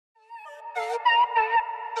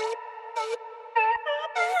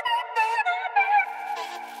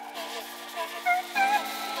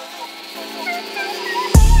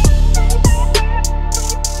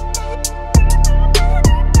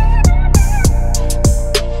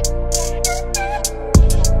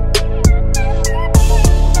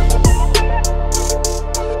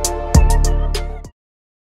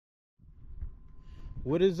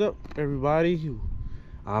What is up, everybody?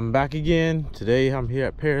 I'm back again. Today I'm here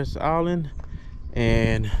at Paris Island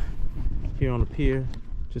and here on the pier,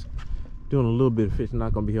 just doing a little bit of fishing.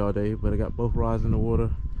 Not gonna be here all day, but I got both rods in the water.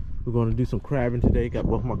 We're gonna do some crabbing today. Got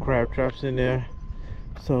both my crab traps in there,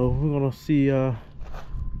 so we're gonna see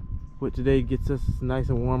what today gets us. Nice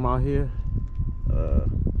and warm out here,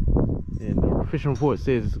 and the fishing report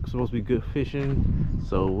says it's supposed to be good fishing,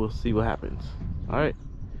 so we'll see what happens. All right,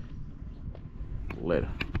 later.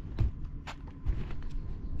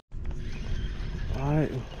 All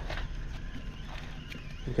right,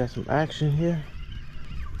 we got some action here.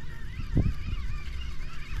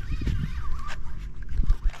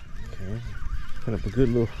 Okay, put up a good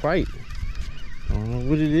little fight. I don't know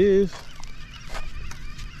what it is.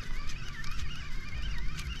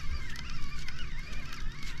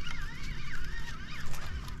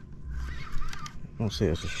 I don't say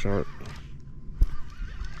it's a shark.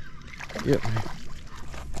 Yep,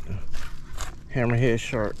 hammerhead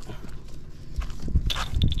shark.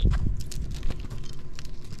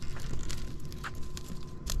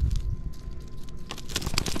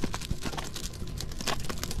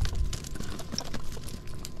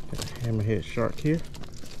 Hammerhead shark here.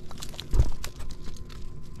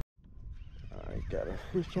 Alright, got a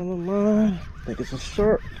fish on the line. I think it's a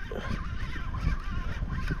shark.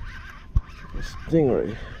 A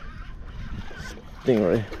stingray.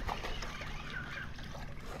 Stingray.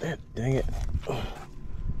 Dang it.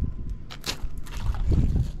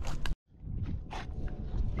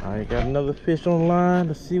 Alright, got another fish on the line.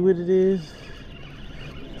 Let's see what it is.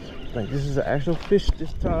 I think this is an actual fish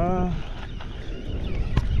this time.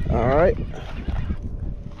 All right.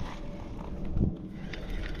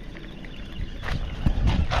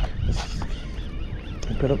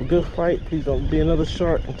 Put up a good fight. Please don't be another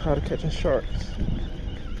shark. I'm tired of catching sharks.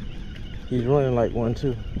 He's running like one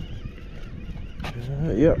too.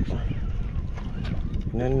 Yep.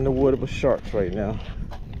 Nothing in the water but sharks right now.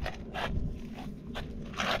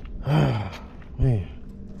 Man.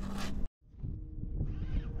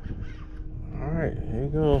 All right, here you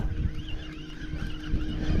go.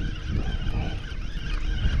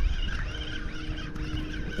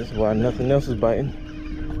 This is why nothing else is biting.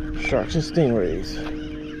 Sharks and stingrays.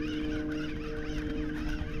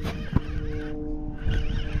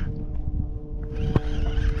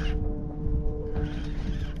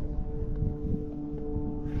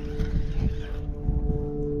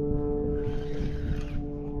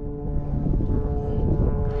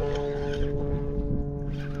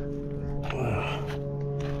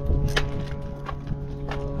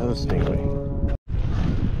 Another stingray.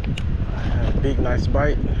 I had a big, nice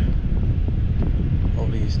bite.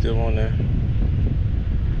 Hopefully he's still on there.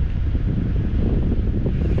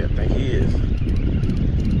 Yeah, I think he is.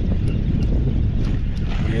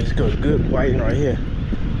 Yeah, it's got a good biting right here.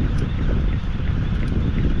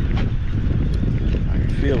 I can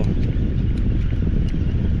feel him.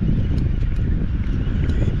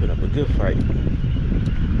 He put up a good fight.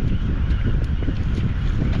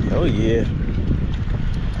 Oh yeah.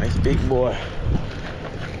 Nice big boy.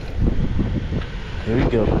 Here we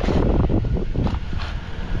go.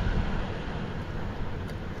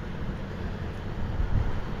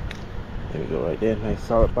 There we go, right there. Nice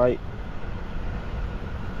solid bite.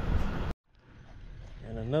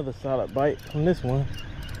 And another solid bite from this one.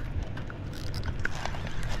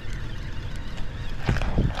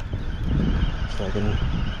 It's like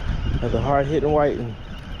another hard hitting whiting.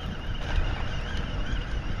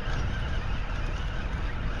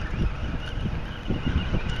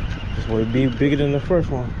 This one would be bigger than the first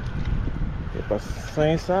one. It's about the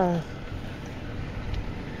same size.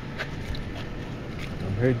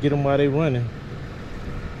 I'm here to get them while they running.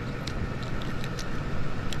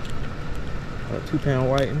 About 2 pound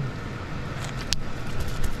whiting.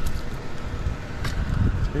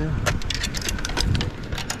 Yeah.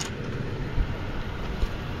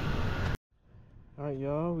 Alright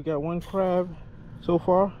y'all, we got one crab so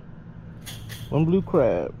far. One blue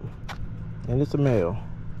crab. And it's a male.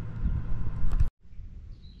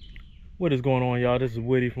 What is going on, y'all? This is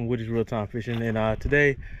Woody from Woody's Reeltime Fishing, and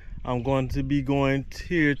today I'm going to be going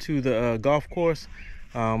here to the golf course.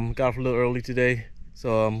 Got off a little early today,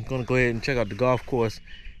 so I'm gonna go ahead and check out the golf course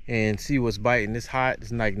and see what's biting. It's hot.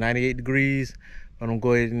 It's like 98 degrees, I'm gonna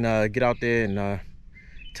go ahead and get out there and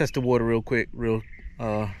test the water real quick, for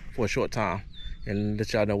a short time, and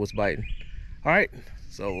let y'all know what's biting. All right,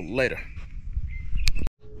 so later.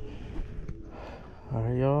 All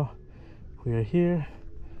right, y'all, we are here,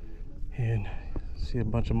 and see a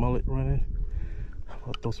bunch of mullet running.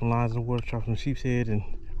 I'll throw some lines in the water, try some sheep's head and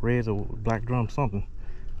reds or black drum, something.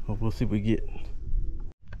 We'll see what we get.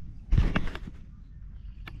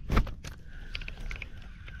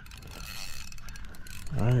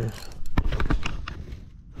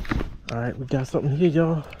 All right, we got something here,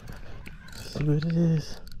 y'all. Let's see what it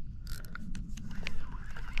is.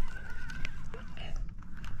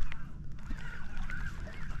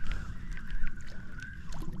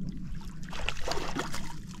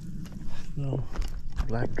 No,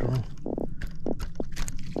 black drum.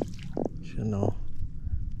 Should know.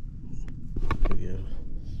 Maybe a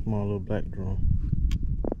small little black drum.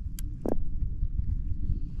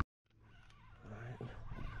 All right,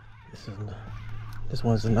 this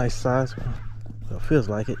one's a nice size. Well, it feels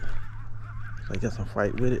like it. I got some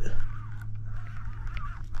fight with it.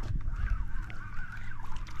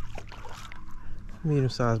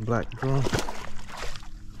 Medium-sized black drum.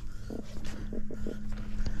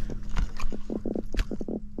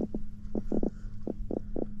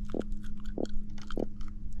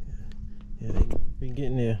 Yeah, they been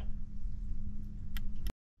getting there.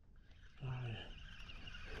 All right,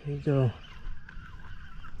 here you go.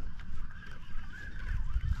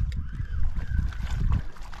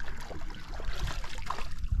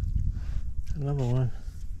 Another one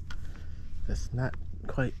that's not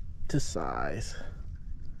quite to size.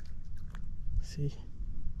 See?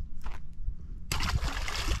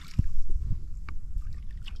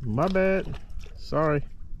 My bad. Sorry.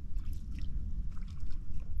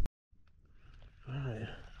 Alright.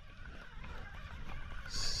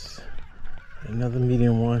 Another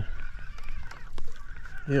medium one.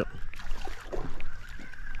 Yep.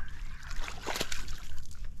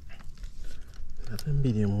 Another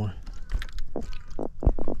medium one.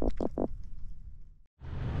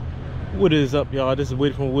 What is up, y'all? This is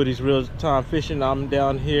Woody from Woody's Reeltime Fishing. I'm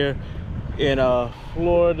down here in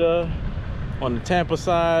Florida on the Tampa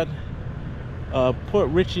side, Port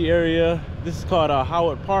Richey area. This is called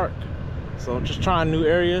Howard Park. So I'm just trying new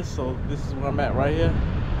areas. So this is where I'm at right here.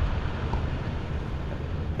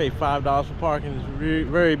 Paid $5 for parking. It's very,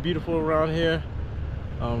 very beautiful around here.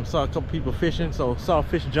 Saw a couple people fishing, so saw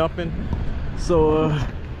fish jumping. So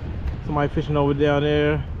somebody fishing over down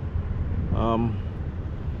there.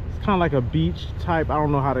 Kind of like a beach type. I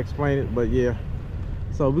don't know how to explain it, but yeah.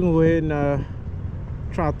 So we're gonna go ahead and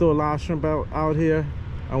try to throw a lot of shrimp out here.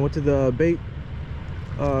 I went to the bait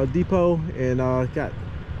depot and got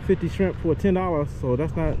 50 shrimp for $10, so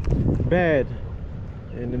that's not bad.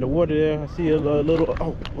 And in the water there, I see a little,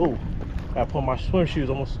 oh, I put my swim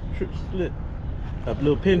shoes, almost split. A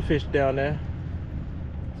little pinfish down there.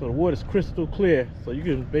 So the water's crystal clear, so you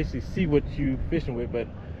can basically see what you fishing with, but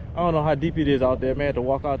I don't know how deep it is out there, man. I had to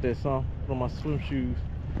walk out there some from my swim shoes.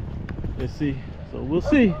 Let's see. So we'll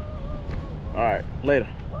see. All right, later.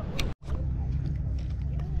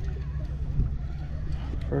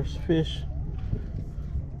 First fish.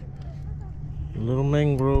 A little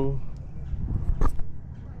mangrove.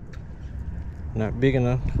 Not big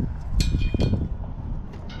enough.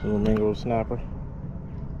 Little mangrove snapper.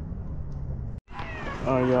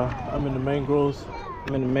 All right, y'all. I'm in the mangroves.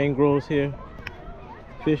 I'm in the mangroves here,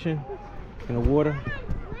 fishing in the water.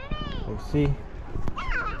 Let's see.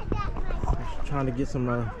 Just trying to get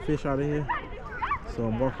some fish out of here. So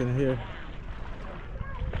I'm walking here,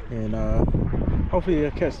 and hopefully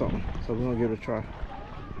I'll catch something. So we're gonna give it a try.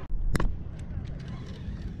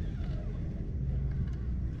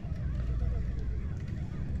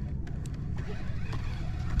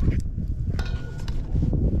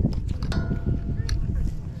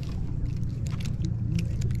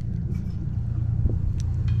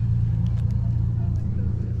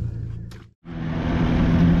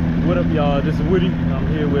 What up, y'all? This is Woody. I'm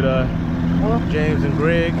here with James and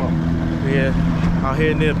Greg. We're out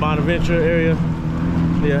here near Bonaventure area,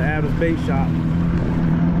 near Adams Bait Shop.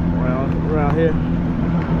 Around here.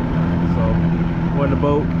 So we're in the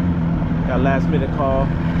boat. Got a last minute call.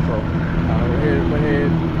 So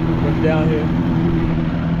went down here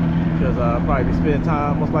because I'll probably be spending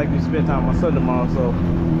time, most likely spend time with my son tomorrow. So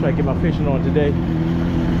try to get my fishing on today.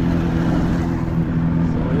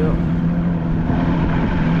 So yeah.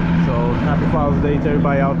 So happy Father's Day to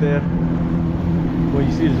everybody out there when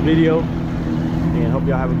you see this video, and hope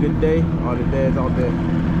y'all have a good day, all the dads out there.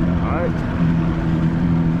 All right,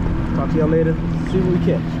 talk to y'all later, see what we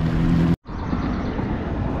catch.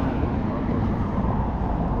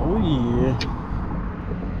 Oh yeah,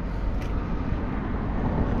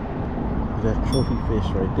 That trophy fish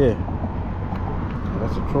right there.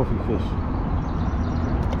 That's a trophy fish.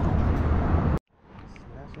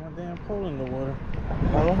 That's my damn pole in the water.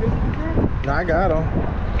 No, I got him.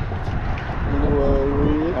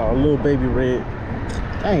 Red. Oh, little baby red.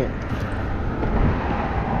 Dang it.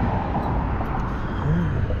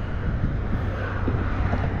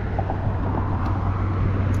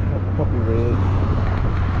 Puppy red.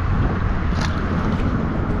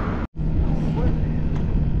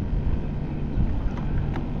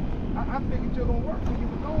 I figured you gonna work when you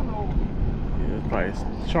were going over. Yeah, it's probably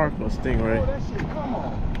a shark or stingray. Oh, that shit, come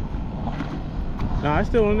on. Nah, it's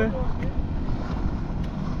still in there.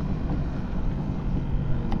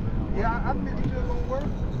 Yeah, I figured you were gonna work.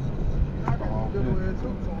 I got some good red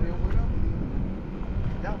toots on here, whatever.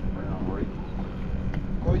 Yeah.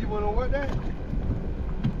 Oh, you wanna work that?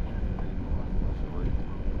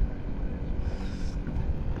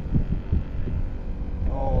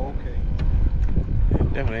 Oh, okay.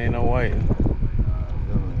 Definitely ain't no white.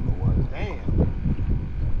 Definitely ain't no white. Damn.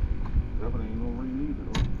 Definitely ain't no ring either,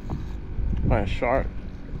 though. Probably a shark.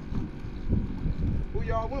 Who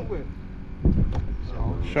y'all went with?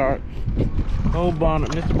 Shark. Old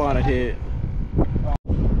bonnet, Mr. Bonnet head.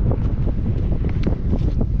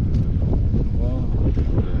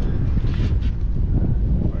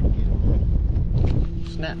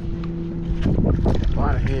 Snap.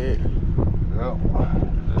 Bonnet head. Yep.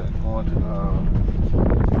 Going to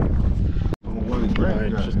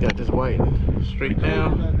Alright, just got this white straight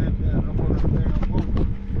down.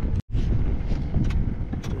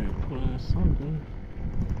 Pulling something.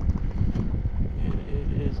 And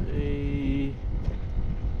it is a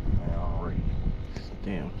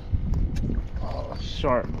damn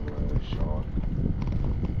shark. Shark.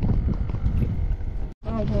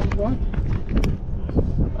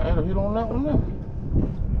 I had a hit on that one there.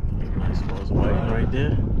 Nice little white right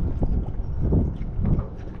there.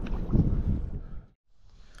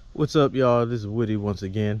 What's up, y'all? This is Woody once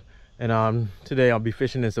again, and today I'll be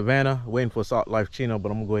fishing in Savannah, waiting for Salt Life Chino,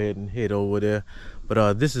 but I'm gonna go ahead and head over there.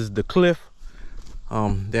 But this is the cliff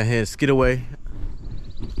down here at Skidaway,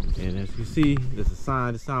 and as you see, there's a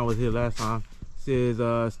sign. The sign was here last time. It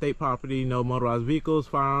says state property, no motorized vehicles,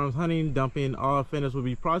 firearms, hunting, dumping. All offenders will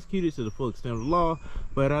be prosecuted to the full extent of the law.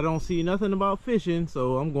 But I don't see nothing about fishing,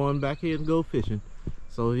 so I'm going back here to go fishing.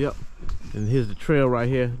 So yep, and here's the trail right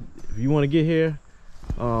here. If you want to get here,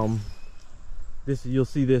 you'll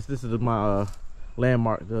see this is my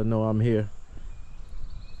landmark to know I'm here.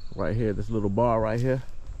 Right here, this little bar right here,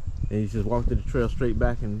 and you just walk to the trail straight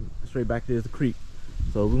back, and straight back there's the creek.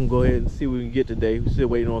 So we're gonna go ahead and see what we can get today. We're still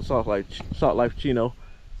waiting on Salt Life Chino,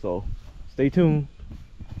 so stay tuned.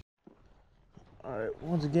 All right,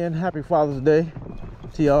 once again, happy Father's Day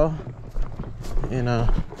to y'all. And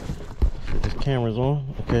this camera's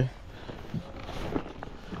on, okay.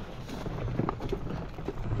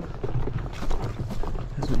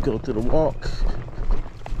 As we go through the walk.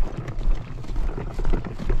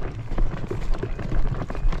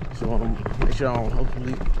 So I want to make sure I don't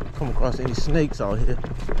hopefully come across any snakes out here.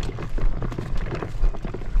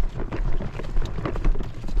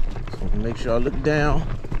 So make sure I look down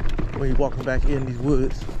when you're walking back in these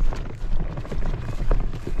woods.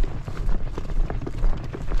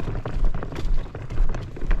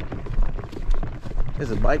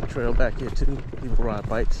 There's a bike trail back here too. People ride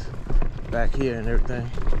bikes back here and everything.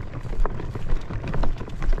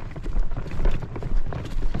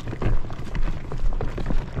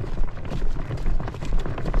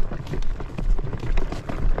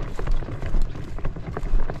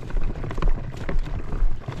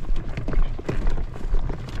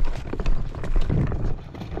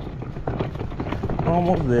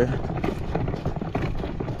 Almost there.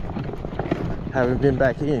 Haven't been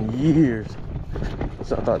back here in years,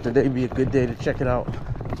 so I thought today'd be a good day to check it out.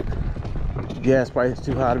 Gas price is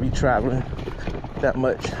too high to be traveling that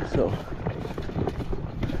much, so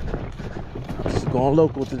I'm just going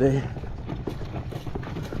local today.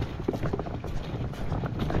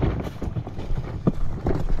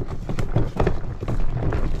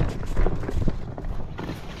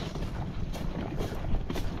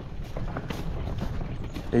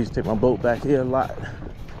 I used to take my boat back here a lot.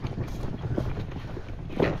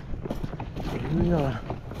 Here we are.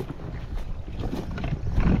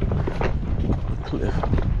 Cliff.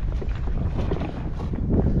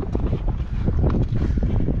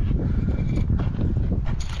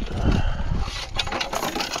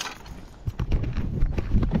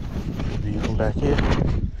 You come back here.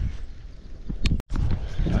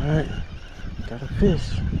 Alright, got a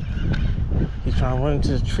fish. He's trying to run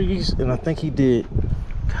into the trees, and I think he did.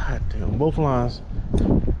 God damn, both lines,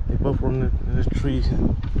 they both were in the trees.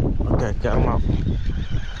 Okay, got him out.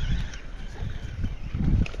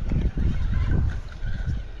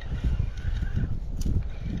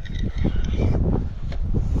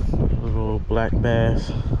 Little black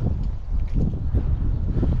bass.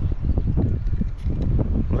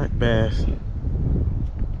 Black bass.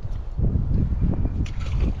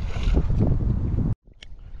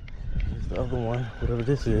 Here's the other one, whatever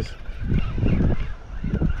this is.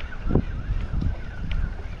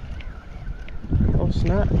 Oh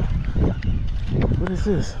snap. What is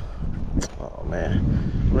this? Oh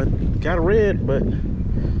man. But got a red, but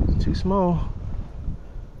too small.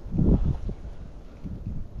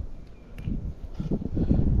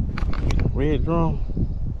 Red drum.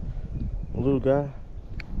 Little guy.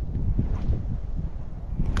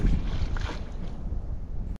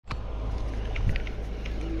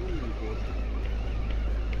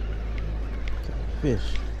 Fish.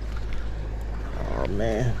 Oh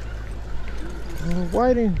man. Oh,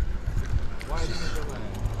 whiting.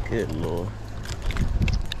 Good Lord.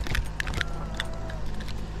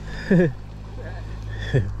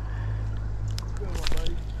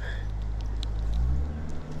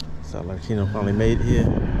 Sound like Chino finally made it here.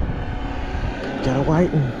 Got a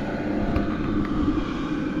whiting.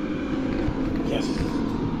 Yes.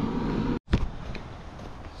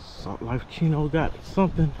 Salt Life Chino got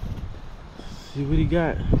something. Let's see what he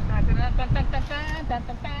got.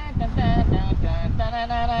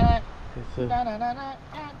 It's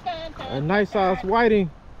a nice size whiting.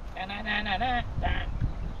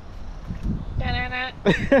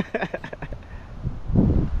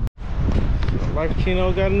 Life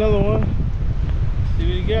Chino got another one. Let's see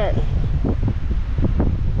what he got.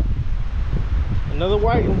 Another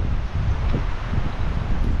whiting.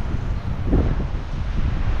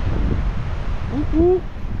 Whoop.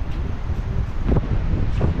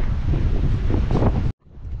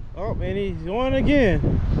 Oh, and he's on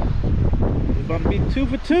again. It's about to be 2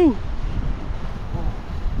 for 2.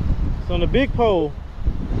 It's on the big pole.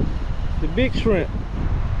 The big shrimp.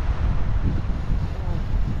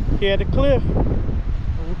 Here at the cliff.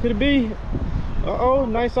 What could it be? Uh-oh,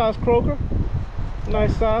 nice size croaker.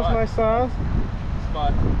 Nice size, nice size.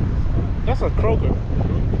 Spot. That's a croaker.